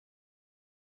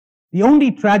The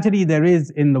only tragedy there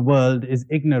is in the world is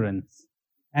ignorance,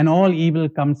 and all evil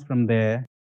comes from there.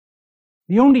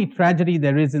 The only tragedy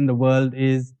there is in the world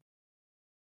is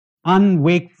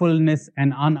un-wakefulness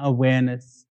and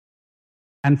unawareness,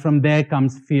 and from there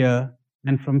comes fear,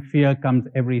 and from fear comes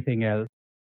everything else.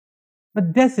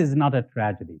 But death is not a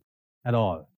tragedy at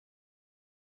all.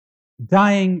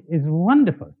 Dying is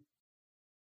wonderful.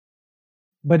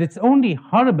 But it's only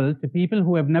horrible to people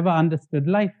who have never understood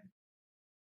life.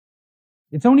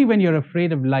 It's only when you're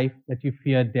afraid of life that you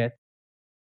fear death.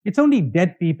 It's only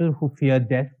dead people who fear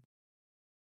death.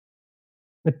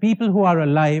 But people who are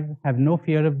alive have no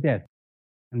fear of death.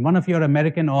 And one of your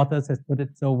American authors has put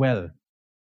it so well.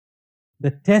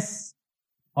 The test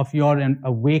of your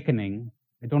awakening,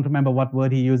 I don't remember what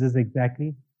word he uses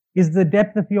exactly, is the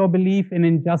depth of your belief in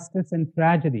injustice and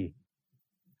tragedy.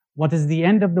 What is the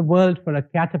end of the world for a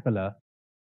caterpillar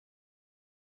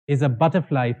is a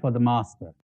butterfly for the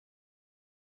master.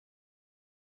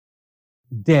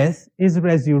 Death is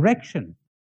resurrection.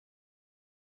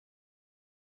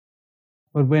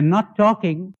 But we're not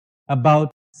talking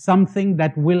about something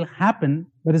that will happen,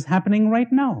 but is happening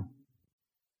right now.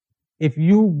 If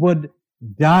you would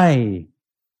die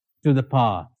to the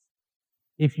past,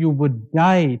 if you would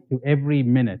die to every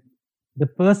minute, the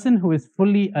person who is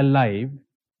fully alive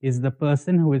is the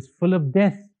person who is full of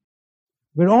death.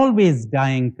 We're always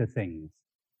dying to things.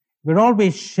 We're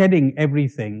always shedding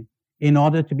everything in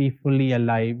order to be fully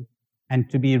alive and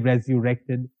to be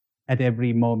resurrected at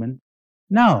every moment.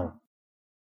 Now,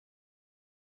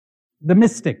 the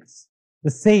mystics,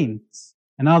 the saints,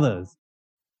 and others,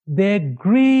 their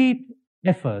great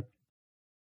effort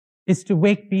is to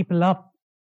wake people up.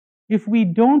 If we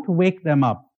don't wake them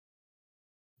up,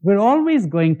 we're always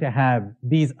going to have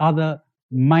these other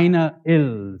minor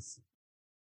ills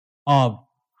of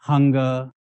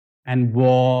hunger and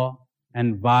war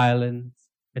and violence,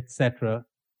 etc.,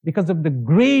 because of the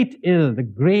great ill, the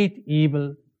great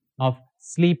evil of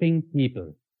sleeping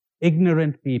people,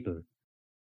 ignorant people.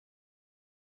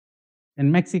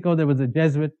 In Mexico, there was a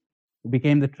Jesuit who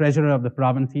became the treasurer of the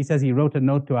province. He says he wrote a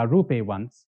note to Arupe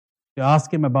once to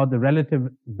ask him about the relative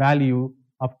value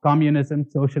of communism,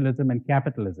 socialism, and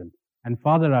capitalism. And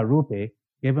Father Arupe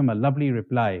gave him a lovely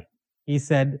reply. He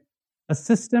said, a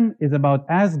system is about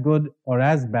as good or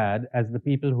as bad as the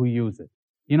people who use it.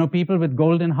 You know, people with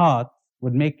golden hearts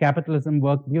would make capitalism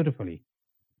work beautifully.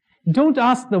 Don't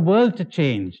ask the world to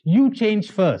change. You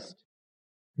change first.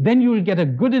 Then you will get a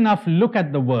good enough look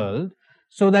at the world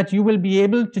so that you will be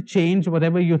able to change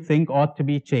whatever you think ought to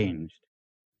be changed.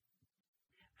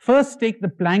 First, take the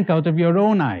plank out of your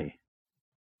own eye.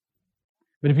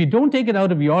 But if you don't take it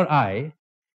out of your eye,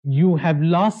 you have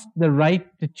lost the right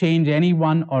to change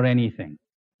anyone or anything.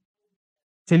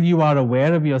 Till you are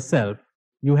aware of yourself,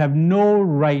 you have no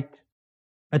right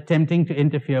attempting to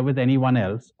interfere with anyone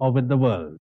else or with the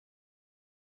world.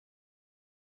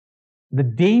 The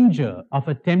danger of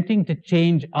attempting to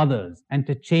change others and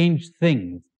to change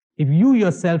things, if you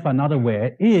yourself are not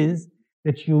aware, is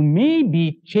that you may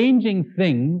be changing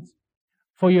things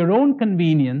for your own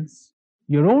convenience,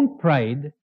 your own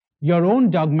pride, your own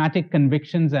dogmatic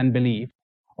convictions and beliefs,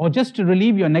 or just to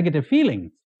relieve your negative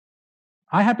feelings.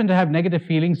 I happen to have negative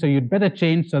feelings, so you'd better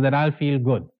change so that I'll feel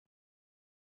good.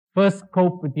 First,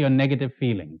 cope with your negative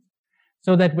feelings,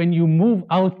 so that when you move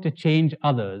out to change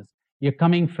others, you're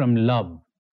coming from love.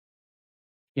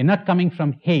 You're not coming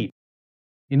from hate.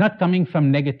 You're not coming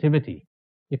from negativity.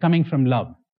 You're coming from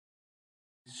love.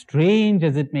 Strange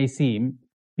as it may seem,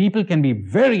 people can be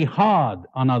very hard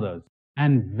on others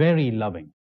and very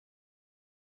loving.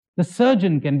 The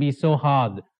surgeon can be so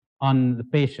hard on the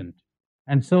patient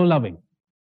and so loving.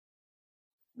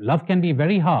 Love can be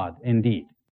very hard indeed.